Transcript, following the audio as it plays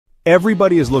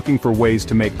Everybody is looking for ways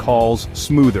to make calls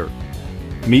smoother.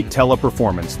 Meet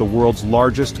Teleperformance, the world's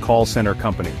largest call center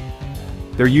company.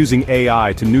 They're using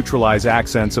AI to neutralize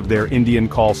accents of their Indian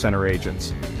call center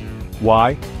agents.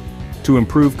 Why? To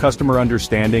improve customer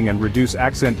understanding and reduce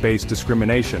accent-based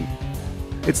discrimination.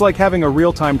 It's like having a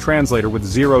real-time translator with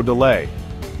zero delay.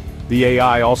 The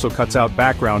AI also cuts out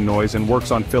background noise and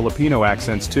works on Filipino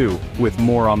accents too, with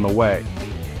more on the way.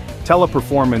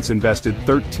 Teleperformance invested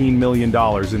 $13 million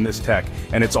in this tech,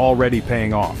 and it's already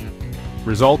paying off.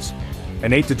 Results?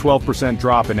 An 8 to 12%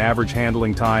 drop in average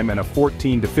handling time and a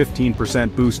 14 to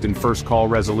 15% boost in first call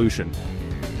resolution.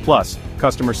 Plus,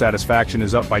 customer satisfaction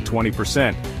is up by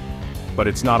 20%. But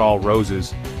it's not all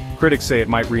roses. Critics say it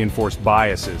might reinforce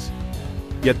biases.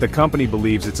 Yet the company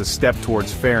believes it's a step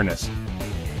towards fairness.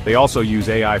 They also use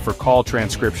AI for call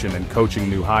transcription and coaching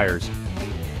new hires.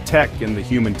 Tech and the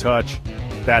human touch,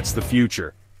 that's the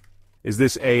future. Is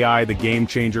this AI the game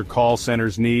changer call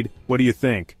centers need? What do you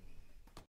think?